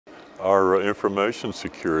our information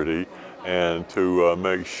security and to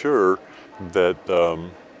make sure that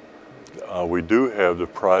we do have the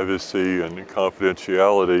privacy and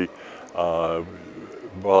confidentiality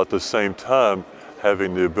while at the same time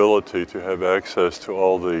having the ability to have access to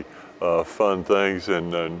all the fun things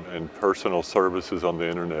and personal services on the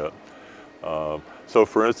internet. So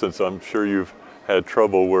for instance, I'm sure you've had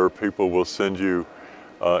trouble where people will send you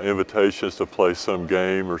invitations to play some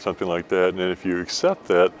game or something like that, and then if you accept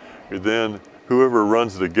that, then whoever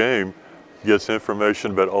runs the game gets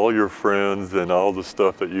information about all your friends and all the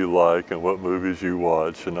stuff that you like and what movies you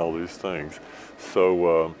watch and all these things.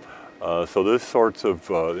 So, so these sorts of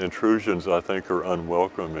intrusions I think are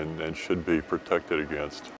unwelcome and should be protected against.